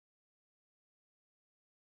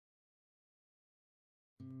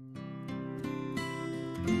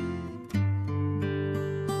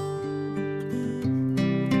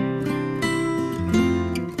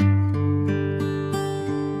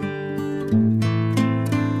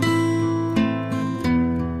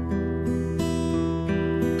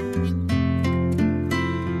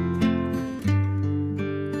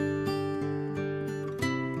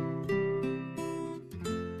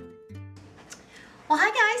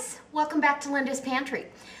Welcome back to Linda's Pantry.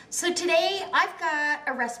 So today I've got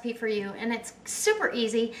a recipe for you and it's super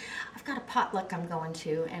easy. I've got a potluck I'm going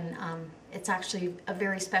to and it's actually a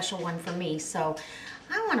very special one for me. So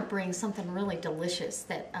I want to bring something really delicious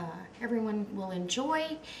that everyone will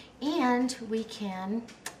enjoy and we can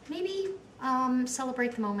maybe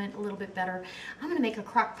celebrate the moment a little bit better. I'm going to make a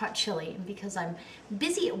Crockpot Chili, and because I'm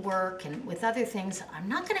busy at work and with other things, I'm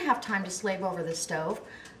not going to have time to slave over the stove.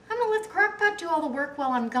 I'm going to let the Crockpot do all the work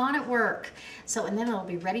while I'm gone at work. So, and then it'll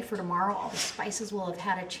be ready for tomorrow. All the spices will have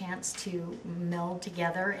had a chance to meld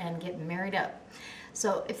together and get married up.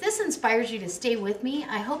 So if this inspires you to stay with me,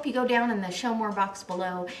 I hope you go down in the show more box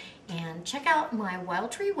below and check out my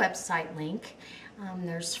Wild Tree website link.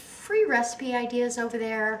 There's free recipe ideas over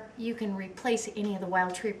there. You can replace any of the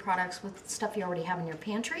Wild Tree products with stuff you already have in your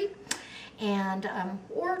pantry. And,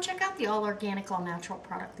 or check out the all organic, all natural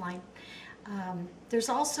product line. There's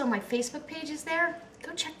also my Facebook page is there.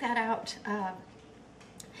 Go check that out.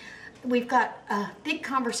 We've got a big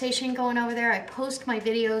conversation going over there. I post my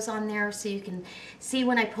videos on there so you can see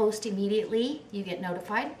when I post immediately. You get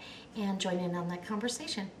notified and join in on that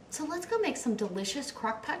conversation. So let's go make some delicious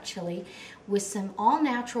Crockpot chili with some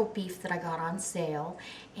all-natural beef that I got on sale,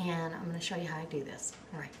 and I'm going to show you how I do this.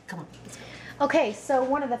 All right, come on, let's go. Okay, so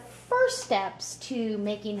one of the first steps to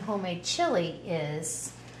making homemade chili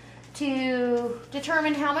is to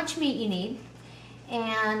determine how much meat you need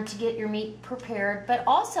and to get your meat prepared. But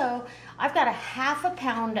also, I've got a ½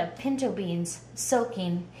 pound of pinto beans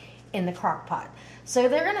soaking in the crock pot. So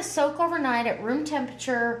they're gonna soak overnight at room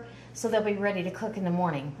temperature so they'll be ready to cook in the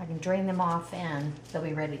morning. I can drain them off and they'll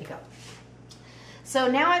be ready to go. So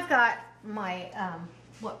now I've got my,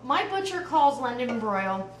 what my butcher calls London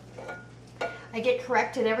broil. I get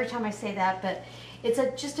corrected every time I say that, but it's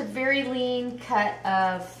just a very lean cut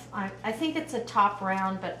of, I think it's a top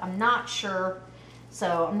round, but I'm not sure.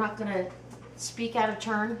 So I'm not gonna speak out of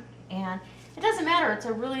turn, and it doesn't matter. It's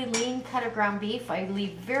a really lean cut of ground beef. I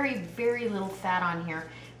leave very, very little fat on here.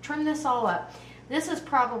 Trim this all up. This is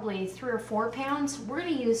probably 3 or 4 pounds. We're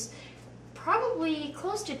gonna use probably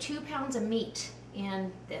close to 2 pounds of meat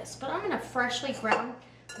in this, but I'm gonna freshly ground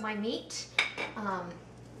my meat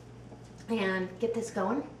and get this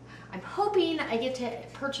going. I'm hoping I get to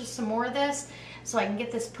purchase some more of this so I can get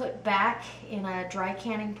this put back in a dry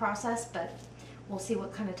canning process, but we'll see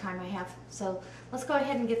what kind of time I have. So let's go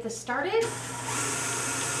ahead and get this started.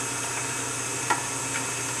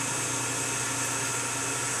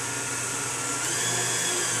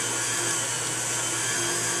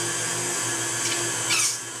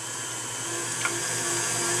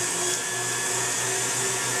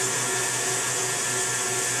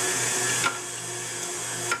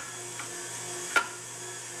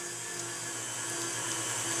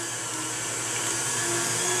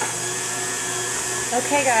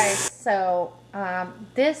 Okay guys, so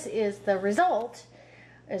this is the result.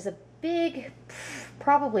 There's a big,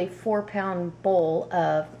 probably 4-pound bowl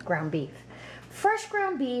of ground beef. Fresh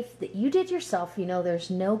ground beef that you did yourself. You know, there's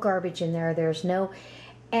no garbage in there. There's no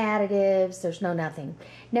additives. There's no nothing.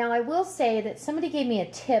 Now I will say that somebody gave me a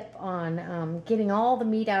tip on getting all the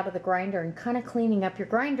meat out of the grinder and kind of cleaning up your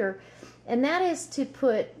grinder. And that is to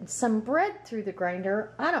put some bread through the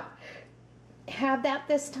grinder. I don't have that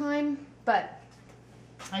this time, but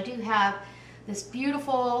I do have this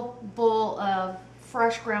beautiful bowl of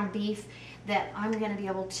fresh ground beef that I'm going to be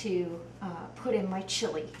able to put in my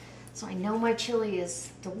chili. So I know my chili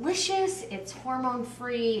is delicious, it's hormone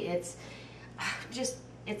free, it's just,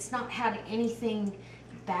 it's not had anything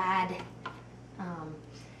bad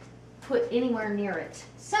put anywhere near it.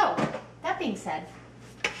 So that being said,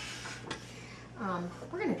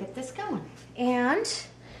 we're going to get this going. And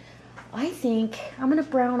I think I'm going to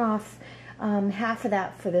brown off half of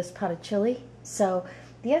that for this pot of chili. So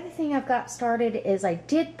the other thing I've got started is I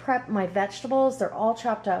did prep my vegetables. They're all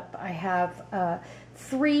chopped up. I have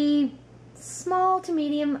 3 small to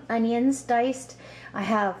medium onions diced. I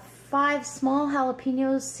have 5 small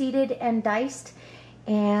jalapenos seeded and diced,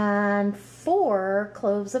 and 4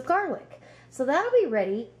 cloves of garlic. So that'll be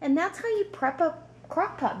ready, and that's how you prep a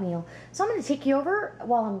crock pot meal. So I'm going to take you over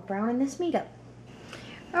while I'm browning this meat up.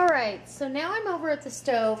 Alright, so now I'm over at the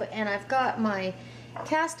stove and I've got my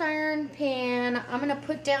cast iron pan. I'm going to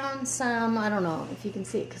put down some, I don't know if you can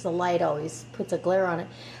see it because the light always puts a glare on it,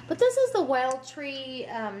 but this is the Wild Tree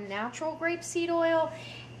natural grapeseed oil,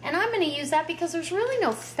 and I'm going to use that because there's really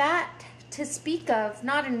no fat to speak of,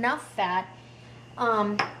 not enough fat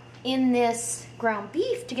in this ground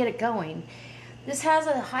beef to get it going. This has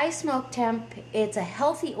a high smoke temp, it's a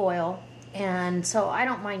healthy oil, and so I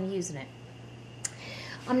don't mind using it.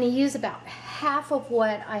 I'm going to use about half of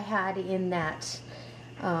what I had in that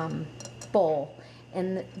bowl,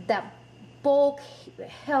 and that bowl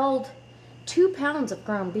held 2 pounds of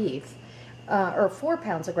ground beef, or 4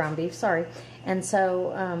 pounds of ground beef, sorry. And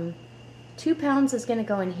so 2 pounds is going to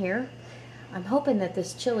go in here. I'm hoping that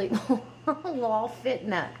this chili will all fit in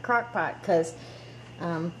that crock pot, because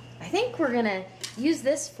I think we're going to use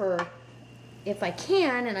this for, if I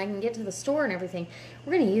can, and I can get to the store and everything,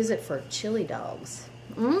 we're going to use it for chili dogs.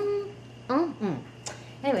 Anyways,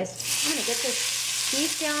 I'm going to get this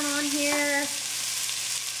beef down on here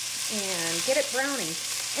and get it browning.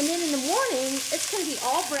 And then in the morning, it's going to be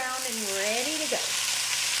all browned and ready to go.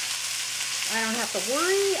 I don't have to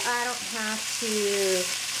worry. I don't have to,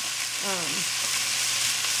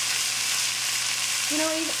 you know,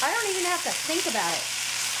 I don't even have to think about it.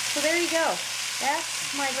 So there you go.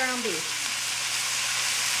 That's my ground beef.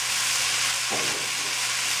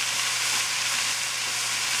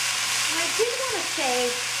 I did want to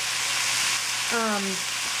say,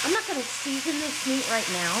 I'm not going to season this meat right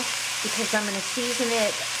now, because I'm going to season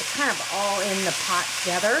it kind of all in the pot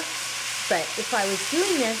together. But if I was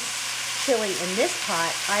doing this chili in this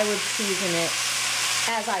pot, I would season it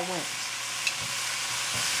as I went.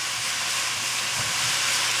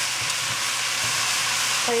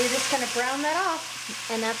 So you're just going to brown that off,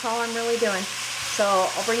 and that's all I'm really doing. So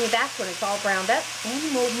I'll bring you back when it's all browned up,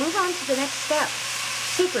 and we'll move on to the next step.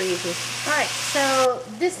 Super easy. All right, so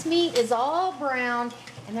this meat is all browned,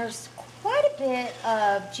 and there's quite a bit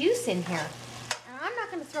of juice in here. And I'm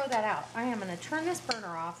not going to throw that out. I am going to turn this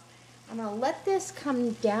burner off. I'm going to let this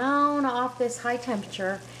come down off this high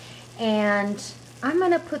temperature, and I'm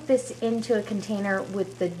going to put this into a container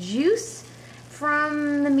with the juice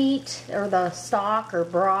from the meat, or the stock, or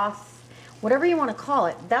broth, whatever you want to call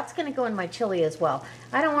it. That's going to go in my chili as well.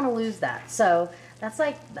 I don't want to lose that. So that's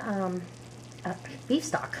like beef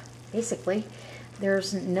stock, basically.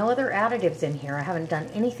 There's no other additives in here. I haven't done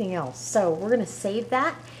anything else. So we're going to save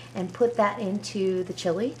that and put that into the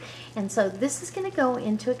chili. And so this is going to go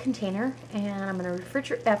into a container, and I'm going to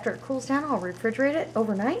refrigerate. After it cools down, I'll refrigerate it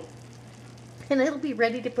overnight, and it'll be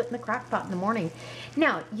ready to put in the crock pot in the morning.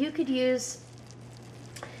 Now, you could use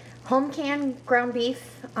home canned ground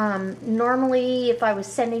beef. Normally, if I was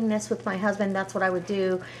sending this with my husband, that's what I would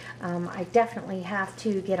do. I definitely have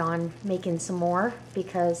to get on making some more,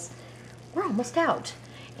 because we're almost out.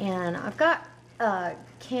 And I've got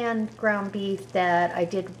canned ground beef that I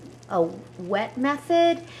did a wet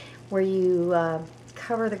method, where you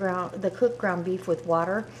cover the cooked ground beef with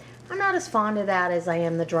water. I'm not as fond of that as I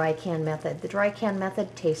am the dry can method. The dry can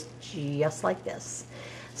method tastes just like this.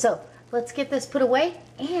 So let's get this put away,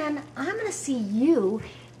 and I'm going to see you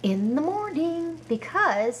in the morning,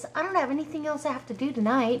 because I don't have anything else I have to do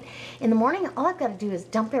tonight. In the morning, all I've got to do is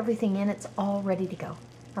dump everything in. It's all ready to go.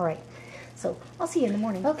 All right, so I'll see you in the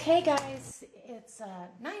morning. Okay, guys, it's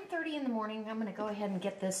 9:30 in the morning. I'm going to go ahead and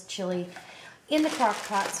get this chili in the crock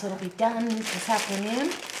pot, so it'll be done this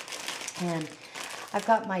afternoon. And I've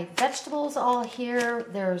got my vegetables all here.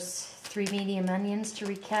 There's 3 medium onions to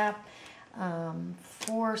recap,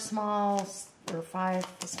 4 small or 5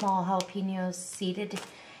 small jalapenos seeded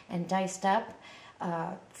and diced up,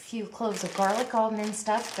 a few cloves of garlic all minced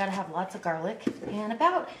up. Got to have lots of garlic, and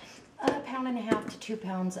about 1.5 pounds to 2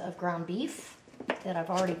 pounds of ground beef that I've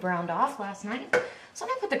already browned off last night. So I'm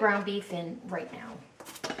going to put the ground beef in right now.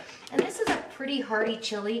 And this is a pretty hearty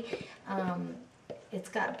chili. It's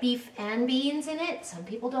got beef and beans in it. Some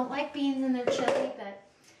people don't like beans in their chili, but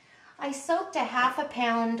I soaked 1/2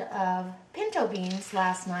 pound of pinto beans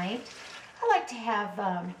last night. I like to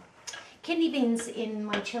have kidney beans in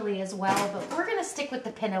my chili as well, but we're going to stick with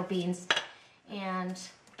the pinto beans and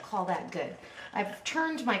call that good. I've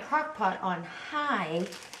turned my crock pot on high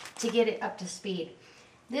to get it up to speed.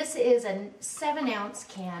 This is a 7-ounce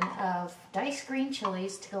can of diced green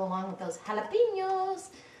chilies to go along with those jalapenos.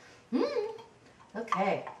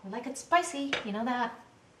 Okay, I like it spicy, you know that.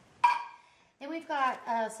 Then we've got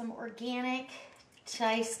some organic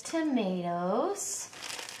diced tomatoes.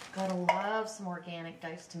 Gotta love some organic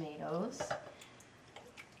diced tomatoes.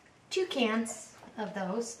 2 cans of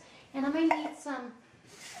those. And I'm gonna need some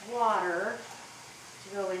water to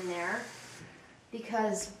go in there,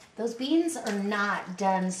 because those beans are not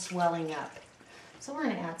done swelling up. So we're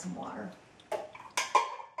gonna add some water.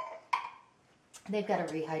 They've got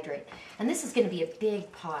to rehydrate. And this is gonna be a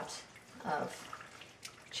big pot of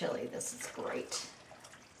chili. This is great.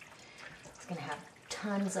 It's gonna have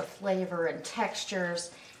tons of flavor and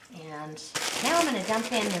textures. And now I'm going to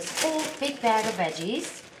dump in this whole big bag of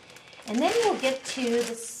veggies. And then we'll get to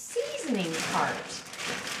the seasoning part.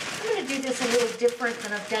 I'm going to do this a little different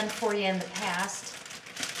than I've done for you in the past.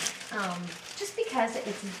 just because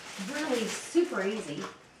it's really super easy.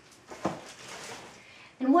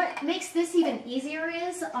 And what makes this even easier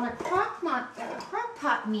is on a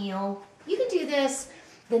crock-pot meal, you can do this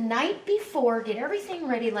the night before, get everything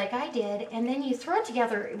ready like I did, and then you throw it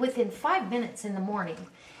together within 5 minutes in the morning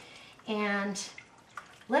and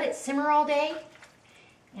let it simmer all day.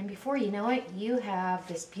 And before you know it, you have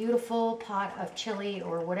this beautiful pot of chili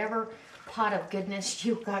or whatever pot of goodness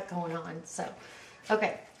you've got going on. So,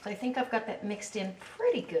 okay, so I think I've got that mixed in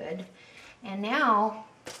pretty good. And now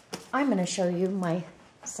I'm going to show you my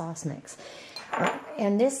sauce mix.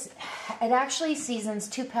 And this, it actually seasons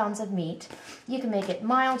 2 pounds of meat. You can make it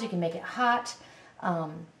mild, you can make it hot.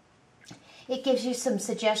 It gives you some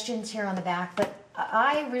suggestions here on the back, but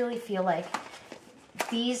I really feel like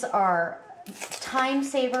these are time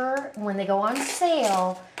saver. When they go on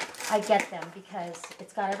sale, I get them because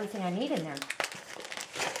it's got everything I need in there.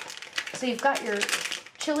 So you've got your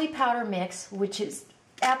chili powder mix, which is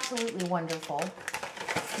absolutely wonderful.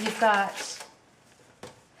 You've got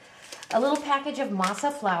a little package of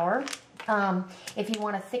masa flour. If you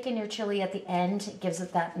want to thicken your chili at the end, it gives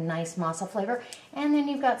it that nice masa flavor. And then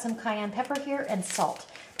you've got some cayenne pepper here and salt.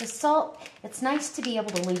 The salt, it's nice to be able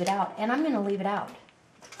to leave it out, and I'm going to leave it out.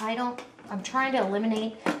 I'm trying to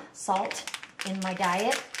eliminate salt in my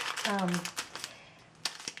diet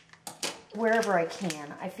wherever I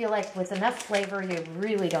can. I feel like with enough flavor, you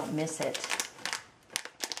really don't miss it.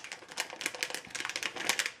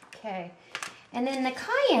 Okay. And then the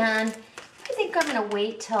cayenne, I think I'm going to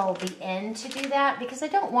wait till the end to do that because I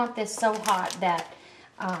don't want this so hot that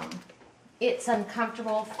it's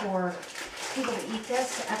uncomfortable for people to eat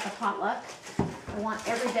this at the potluck. I want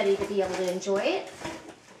everybody to be able to enjoy it.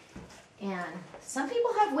 And some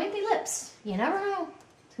people have wimpy lips. You never know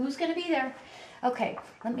who's going to be there. Okay,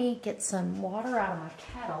 let me get some water out of my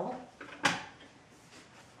kettle.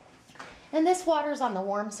 And this water's on the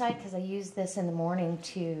warm side because I use this in the morning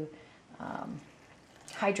to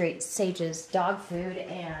hydrate Sage's dog food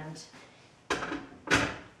and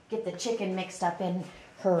get the chicken mixed up in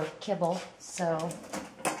her kibble. So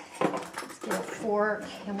let's get a fork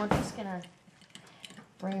and we're just gonna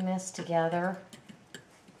bring this together.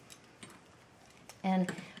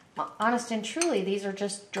 And honest and truly, these are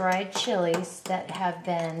just dried chilies that have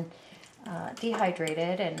been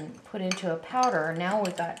dehydrated and put into a powder. Now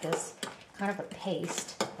we've got this kind of a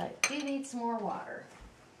paste, but I do need some more water.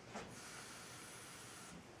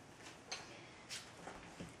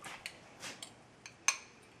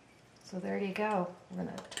 So there you go. We're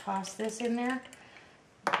going to toss this in there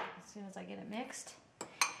as soon as I get it mixed.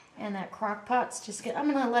 And that crock pot's just good.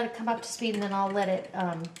 I'm going to let it come up to speed and then I'll let it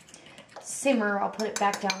simmer. I'll put it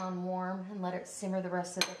back down on warm and let it simmer the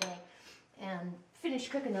rest of the day. And finish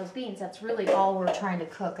cooking those beans. That's really all we're trying to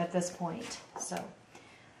cook at this point. So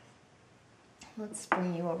let's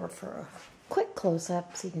bring you over for a quick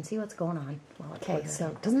close-up so you can see what's going on. Okay,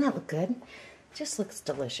 so doesn't that look good? It just looks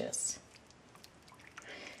delicious.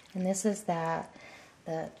 And this is the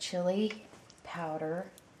chili powder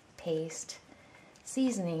paste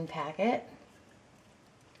seasoning packet.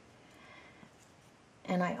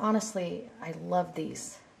 And I love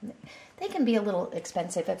these. They can be a little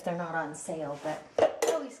expensive if they're not on sale, but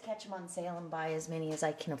I always catch them on sale and buy as many as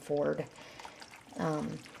I can afford.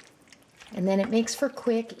 And then it makes for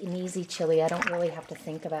quick and easy chili. I don't really have to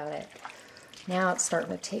think about it. Now it's starting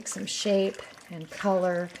to take some shape and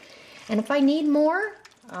color. And if I need more,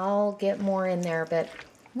 I'll get more in there, but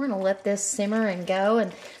we're going to let this simmer and go.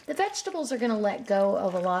 And the vegetables are going to let go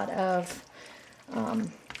of a lot of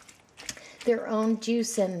their own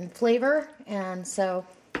juice and flavor. And so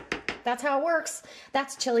that's how it works.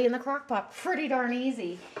 That's chili in the crock pot. Pretty darn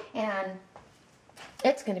easy. And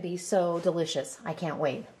it's going to be so delicious. I can't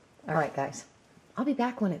wait. All right, guys. I'll be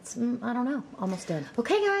back when it's, I don't know, almost done.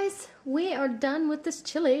 Okay, guys. We are done with this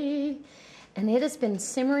chili. And it has been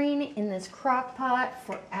simmering in this crock pot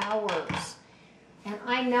for hours. And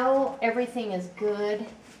I know everything is good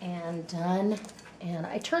and done. And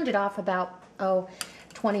I turned it off about,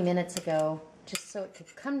 20 minutes ago, just so it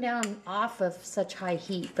could come down off of such high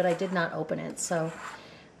heat, but I did not open it. So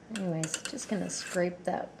anyways, just gonna scrape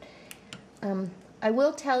that. I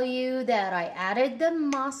will tell you that I added the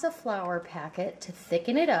masa flour packet to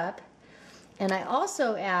thicken it up. And I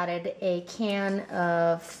also added a can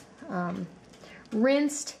of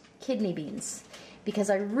rinsed kidney beans because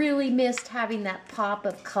I really missed having that pop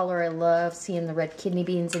of color. I love seeing the red kidney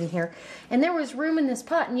beans in here. And there was room in this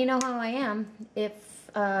pot, and you know how I am. If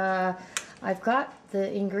I've got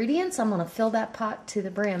the ingredients, I'm going to fill that pot to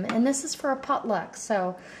the brim. And this is for a potluck,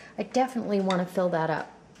 so I definitely want to fill that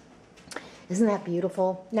up. Isn't that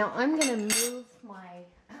beautiful? Now I'm going to move my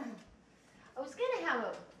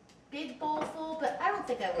big bowl full, but I don't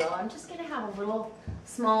think I will. I'm just gonna have a little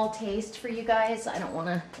small taste for you guys. I don't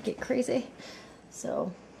wanna get crazy.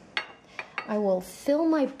 So I will fill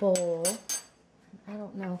my bowl. I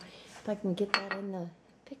don't know if I can get that in the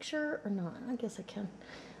picture or not. I guess I can.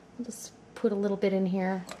 I'll just put a little bit in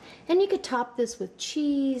here. And you could top this with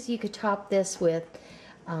cheese. You could top this with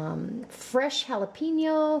fresh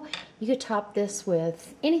jalapeno. You could top this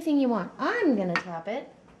with anything you want. I'm gonna top it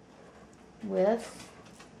with,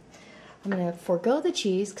 I'm gonna forego the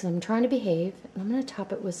cheese because I'm trying to behave. And I'm gonna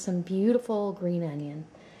top it with some beautiful green onion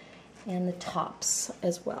and the tops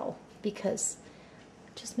as well because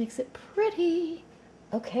it just makes it pretty.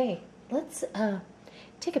 Okay, let's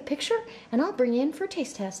take a picture and I'll bring you in for a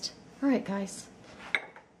taste test. All right, guys.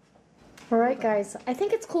 All right, guys, I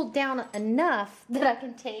think it's cooled down enough that I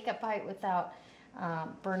can take a bite without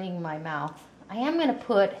burning my mouth. I am gonna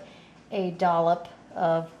put a dollop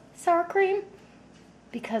of sour cream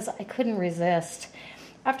because I couldn't resist.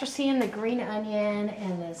 After seeing the green onion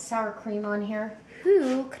and the sour cream on here,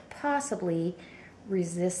 who could possibly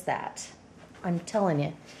resist that? I'm telling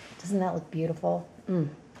you, doesn't that look beautiful? And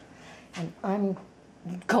I'm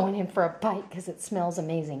going in for a bite because it smells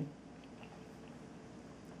amazing.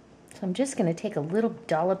 So I'm just gonna take a little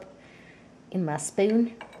dollop in my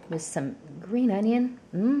spoon with some green onion.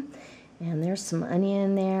 And there's some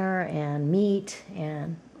onion there and meat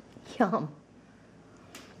and yum.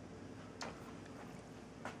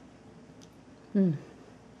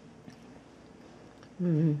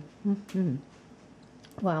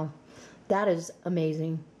 Wow, that is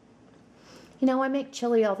amazing. You know, I make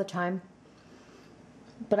chili all the time,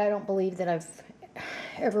 but I don't believe that I've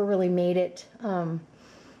ever really made it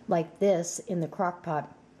like this in the crock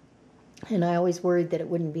pot. And I always worried that it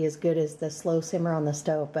wouldn't be as good as the slow simmer on the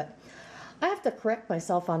stove, but I have to correct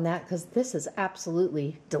myself on that because this is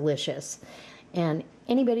absolutely delicious. And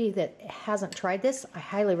anybody that hasn't tried this, I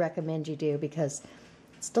highly recommend you do because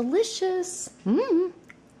it's delicious.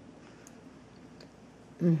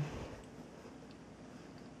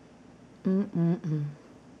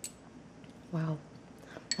 Wow,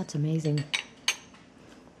 that's amazing.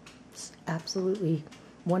 It's absolutely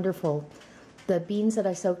wonderful. The beans that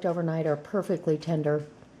I soaked overnight are perfectly tender.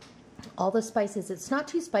 All the spices, it's not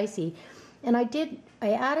too spicy. And I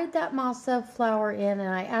added that masa flour in and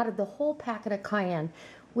I added the whole packet of cayenne,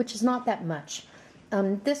 which is not that much.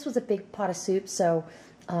 This was a big pot of soup, so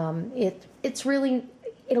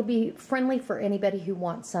it'll be friendly for anybody who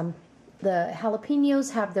wants some. The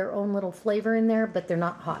jalapenos have their own little flavor in there, but they're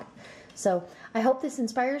not hot. So I hope this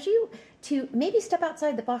inspires you to maybe step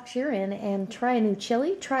outside the box you're in and try a new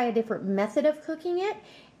chili, try a different method of cooking it,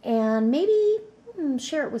 and maybe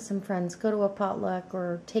share it with some friends. Go to a potluck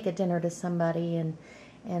or take a dinner to somebody and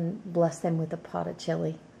bless them with a pot of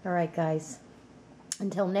chili. All right, guys.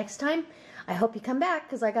 Until next time, I hope you come back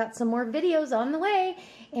because I got some more videos on the way.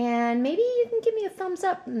 And maybe you can give me a thumbs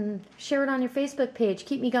up and share it on your Facebook page.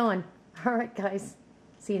 Keep me going. All right, guys.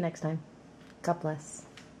 See you next time. God bless.